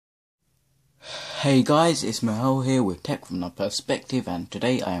Hey guys, it's Mahal here with Tech from My Perspective, and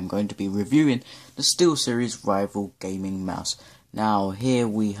today I am going to be reviewing the SteelSeries Rival Gaming Mouse. Now here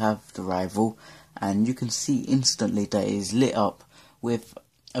we have the Rival, and you can see instantly that it is lit up with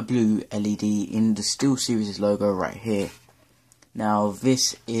a blue LED in the SteelSeries logo right here. Now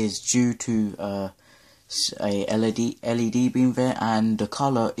this is due to a LED being there, and the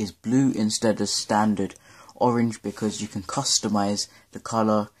colour is blue instead of standard orange because you can customize the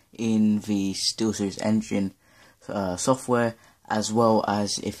colour in the SteelSeries engine software, as well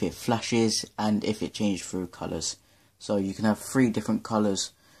as if it flashes and if it changes through colours. So you can have 3 different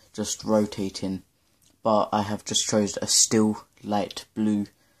colours just rotating, but I have just chose a steel light blue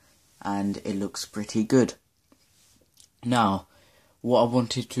and it looks pretty good. Now what I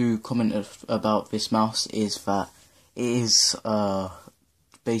wanted to comment about this mouse is that it is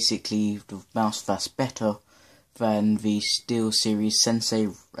basically the mouse that's better than the SteelSeries Sensei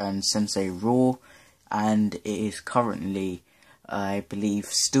and Sensei Raw, and it is currently, I believe,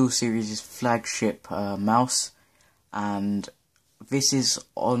 SteelSeries' flagship mouse, and this is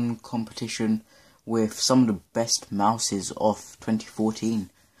on competition with some of the best mouses of 2014.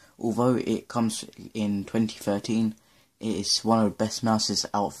 Although it comes in 2013, it is one of the best mouses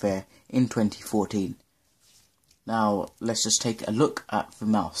out there in 2014. Now let's just take a look at the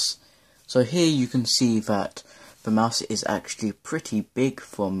mouse. So here you can see that the mouse is actually pretty big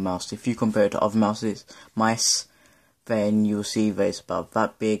for a mouse. If you compare it to other mice, then you'll see that it's about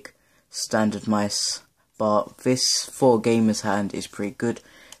that big, standard mice. But this, for a gamer's hand, is pretty good.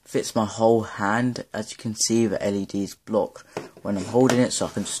 Fits my whole hand. As you can see, the LED is blocked when I'm holding it, so I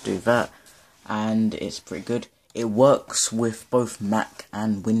can just do that. And it's pretty good. It works with both Mac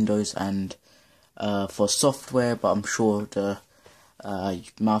and Windows and for software, but I'm sure the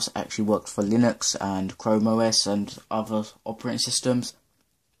mouse actually works for Linux and Chrome OS and other operating systems.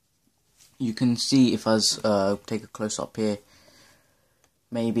 You can see, if I take a close up here,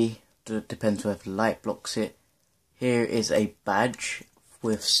 maybe, depends whether the light blocks it. Here is a badge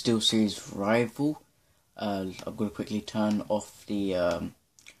with SteelSeries Rival. I'm going to quickly turn off the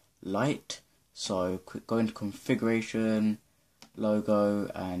light. So go into configuration,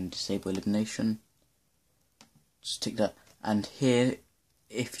 logo, and disable illumination. Just tick that. And here,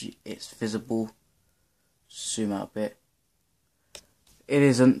 if it's visible, zoom out a bit. It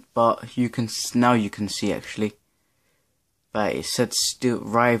isn't, but now you can see actually that it said Steel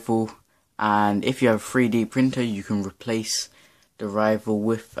Rival, and if you have a 3D printer, you can replace the Rival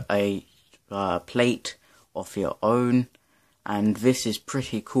with a plate of your own. And this is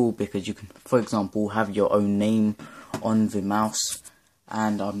pretty cool because you can, for example, have your own name on the mouse.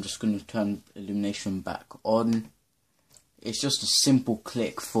 And I'm just going to turn illumination back on. It's just a simple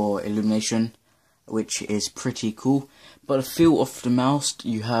click for illumination, which is pretty cool. But the feel of the mouse,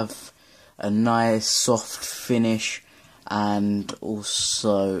 you have a nice soft finish and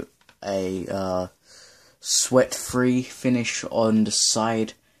also a sweat-free finish on the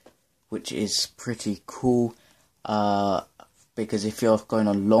side, which is pretty cool. Because if you're going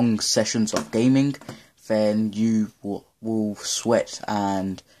on long sessions of gaming, then you will sweat,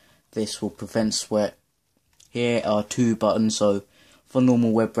 and this will prevent sweat. Here are 2 buttons, so for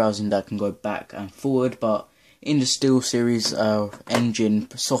normal web browsing that can go back and forward, but in the SteelSeries engine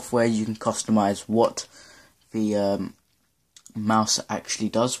software you can customize what the mouse actually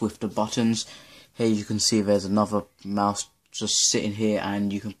does with the buttons. Here you can see there's another mouse just sitting here,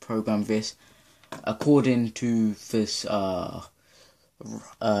 and you can program this. According to this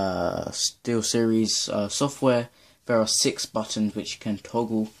SteelSeries software, there are 6 buttons which you can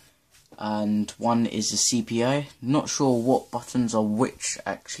toggle, and one is the CPI. Not sure what buttons are which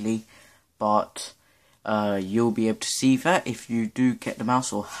actually, but you'll be able to see that if you do get the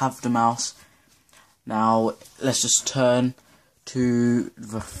mouse or have the mouse. Now let's just turn to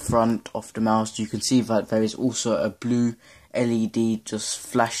the front of the mouse. You can see that there is also a blue LED just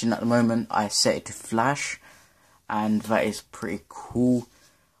flashing at the moment. I set it to flash, and that is pretty cool,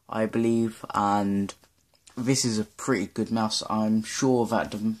 I believe. And this is a pretty good mouse. I'm sure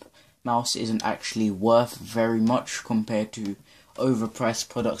that the mouse isn't actually worth very much compared to overpriced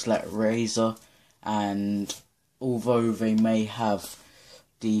products like Razer, and although they may have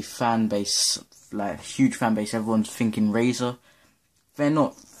the fan base, like huge fan base, everyone's thinking Razer, they're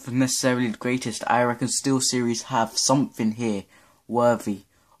not necessarily the greatest. I reckon SteelSeries have something here worthy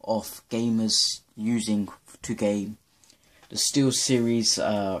of gamers using to game. The SteelSeries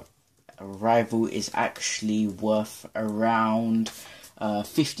Rival is actually worth around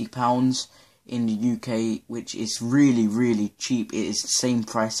 £50 in the UK, which is really cheap. It is the same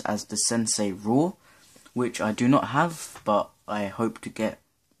price as the Sensei Raw, which I do not have, but I hope to get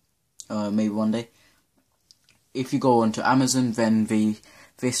maybe one day. If you go onto Amazon, then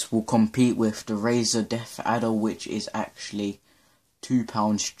this will compete with the Razer Death Adder, which is actually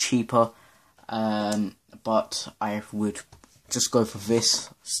 £2 cheaper. But I would just go for this.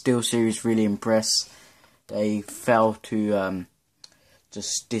 SteelSeries really impressed. They failed to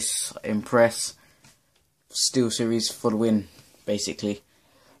just disimpress. SteelSeries for the win, basically.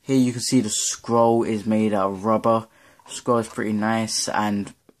 Here you can see the scroll is made out of rubber. The scroll is pretty nice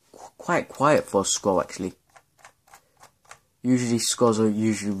and quite quiet for a scroll, actually. Usually scrolls are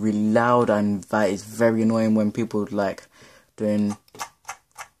usually really loud, and that is very annoying when people like doing,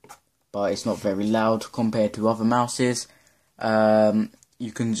 but it's not very loud compared to other mouses.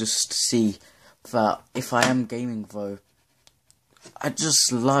 You can just see that if I am gaming though, I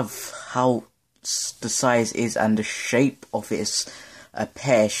just love how the size is, and the shape of it is a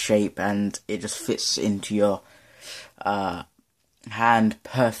pear shape, and it just fits into your hand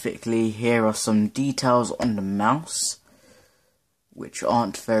perfectly. Here are some details on the mouse which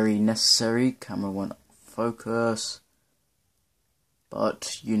aren't very necessary. Camera won't focus,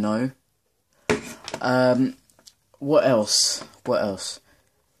 but you know. What else?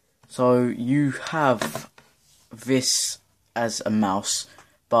 So you have this as a mouse,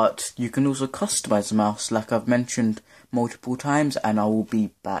 but you can also customize the mouse, like I've mentioned multiple times, and I will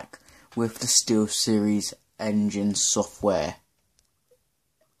be back with the SteelSeries engine software.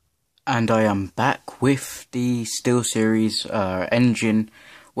 And I am back with the SteelSeries engine,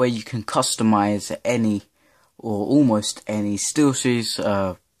 where you can customize any or almost any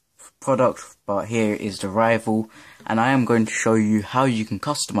SteelSeries product, but here is the rival, and I am going to show you how you can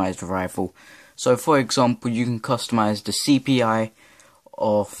customize the rival. So for example, you can customize the CPI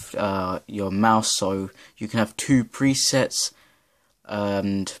of your mouse, so you can have 2 presets,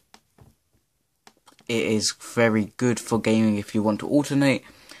 and it is very good for gaming if you want to alternate.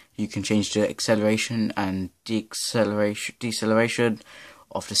 You can change the acceleration and deceleration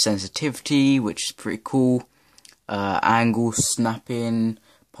of the sensitivity, which is pretty cool. Angle, snapping,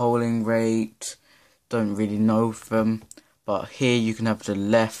 polling rate, don't really know them. But here you can have the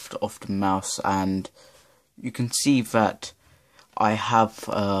left of the mouse, and you can see that I have,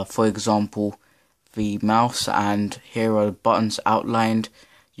 for example, the mouse, and here are the buttons outlined.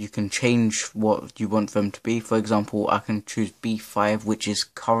 You can change what you want them to be. For example, I can choose B5, which is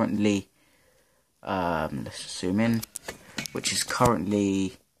currently, let's zoom in, which is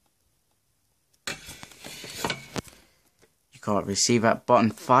currently, you can't really see that,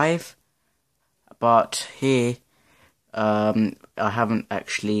 button 5, but here, I haven't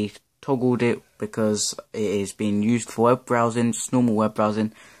actually toggled it because it is being used for web browsing, just normal web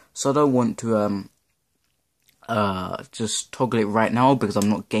browsing, so I don't want to, just toggle it right now because I'm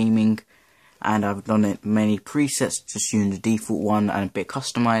not gaming, and I've done it many presets, just using the default one and a bit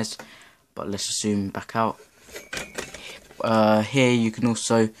customized. But let's just zoom back out. Here you can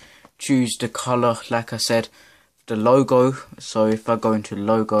also choose the color, like I said, the logo. So if I go into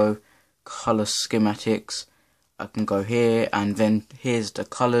logo, color schematics, I can go here, and then here's the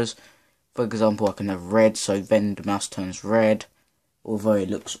colors. For example, I can have red, so then the mouse turns red, although it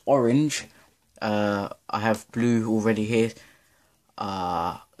looks orange. I have blue already here.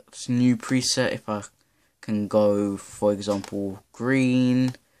 It's a new preset. If I can go, for example,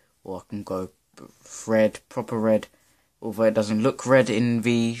 green, or I can go red, proper red, although it doesn't look red in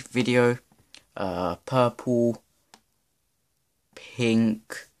the video. Purple,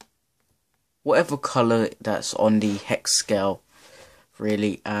 pink, whatever color that's on the hex scale,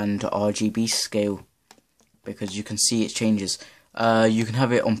 really, and RGB scale, because you can see it changes. You can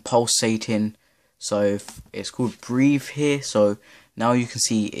have it on pulsating. So it's called breathe here, so now you can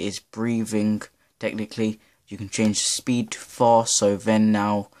see it is breathing technically. You can change the speed to fast, so then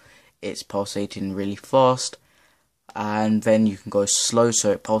now it's pulsating really fast, and then you can go slow, so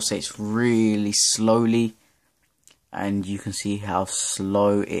it pulsates really slowly, and you can see how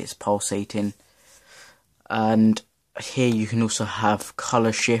slow it's pulsating. And here you can also have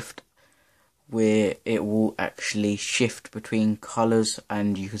color shift, where it will actually shift between colors,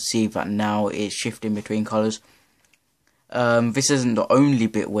 and you can see that now it's shifting between colors. This isn't the only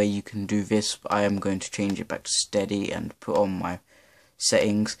bit where you can do this. I am going to change it back to steady and put on my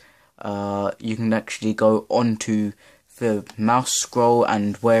settings. You can actually go onto the mouse scroll,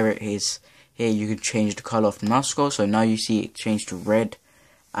 and where it is here you can change the color of the mouse scroll. So now you see it changed to red,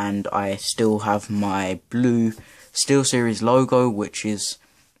 and I still have my blue SteelSeries logo, which is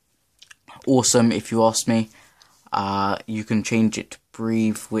awesome if you ask me. You can change it to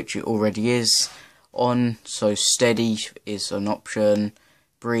breathe, which it already is on, so steady is an option,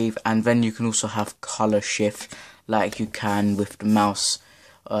 breathe, and then you can also have color shift like you can with the mouse.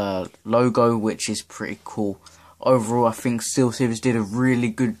 logo, which is pretty cool. Overall, I think SteelSeries did a really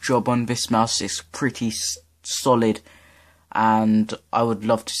good job on this mouse. It's pretty solid, and I would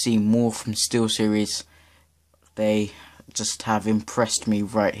love to see more from SteelSeries. They just have impressed me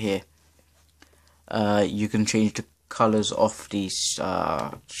right here. You can change the colours of the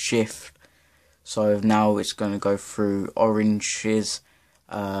shift, so now it's going to go through oranges,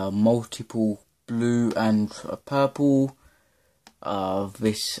 multiple blue and purple,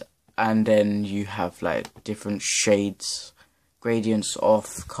 and then you have like different shades, gradients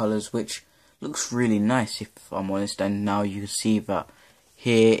of colours, which looks really nice if I'm honest. And now you can see that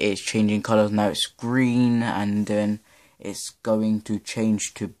here it's changing colours. Now it's green, and then it's going to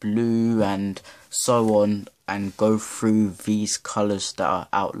change to blue, and so on, and go through these colours that are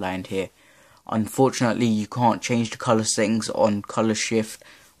outlined here. Unfortunately, you can't change the colour settings on colour shift,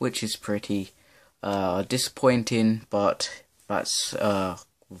 which is pretty disappointing, but that's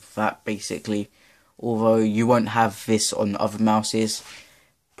that basically. Although you won't have this on other mouses,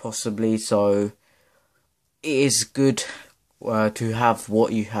 possibly, so it is good to have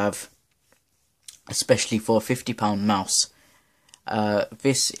what you have, especially for a £50 mouse.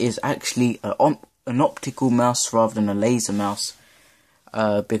 This is actually an optical mouse rather than a laser mouse,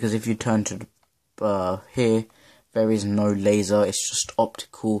 because if you turn to the, here, there is no laser, it's just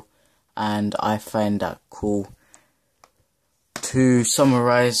optical, and I find that cool. To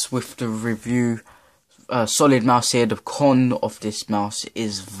summarize with the review, solid mouse here. The con of this mouse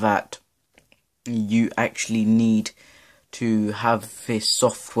is that you actually need to have this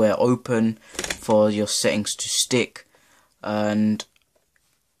software open for your settings to stick, and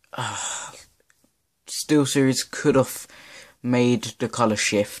SteelSeries could have made the color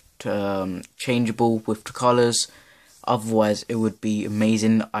shift changeable with the colors. Otherwise, it would be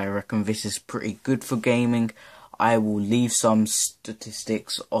amazing. I reckon this is pretty good for gaming. I will leave some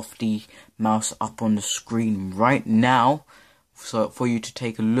statistics of the mouse up on the screen right now, so for you to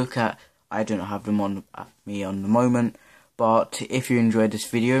take a look at. I don't have them on me on the moment, but if you enjoyed this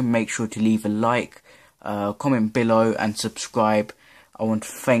video, make sure to leave a like, comment below, and subscribe. I want to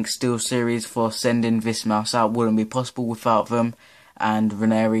thank SteelSeries for sending this mouse out. Wouldn't be possible without them, and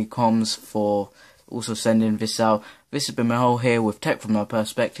Renary Comms for also sending this out. This has been Mel here with Tech from My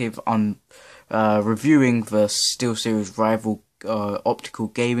Perspective on reviewing the SteelSeries Rival optical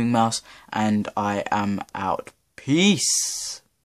gaming mouse, and I am out. Peace.